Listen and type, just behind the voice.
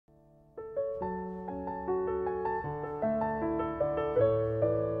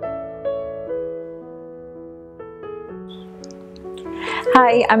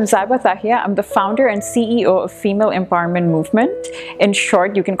Hi, I'm Zaiba Tahia. I'm the founder and CEO of Female Empowerment Movement. In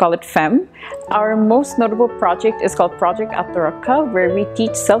short, you can call it FEM. Our most notable project is called Project Attorakha, where we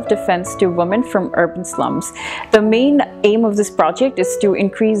teach self-defense to women from urban slums. The main aim of this project is to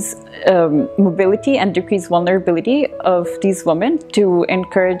increase mobility and decrease vulnerability of these women to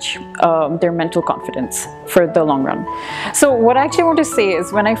encourage their mental confidence for the long run. So what I actually want to say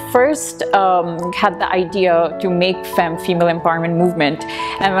is when I first had the idea to make FEM, Female Empowerment Movement,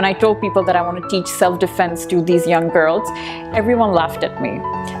 and when I told people that I want to teach self-defense to these young girls, everyone laughed at me.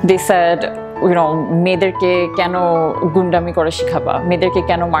 They said, you know, মেয়েদেরকে কেন গুন্ডামি করে শিখাবা, মেয়েদেরকে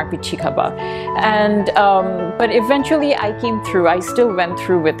কেন মারপিট শিখাবা. And but eventually I came through. I still went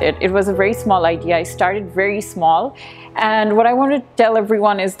through with it. It was a very small idea. I started very small, and what I want to tell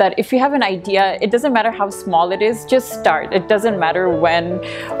everyone is that if you have an idea, it doesn't matter how small it is, just start. It doesn't matter when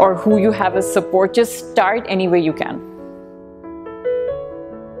or who you have as support, just start any way you can.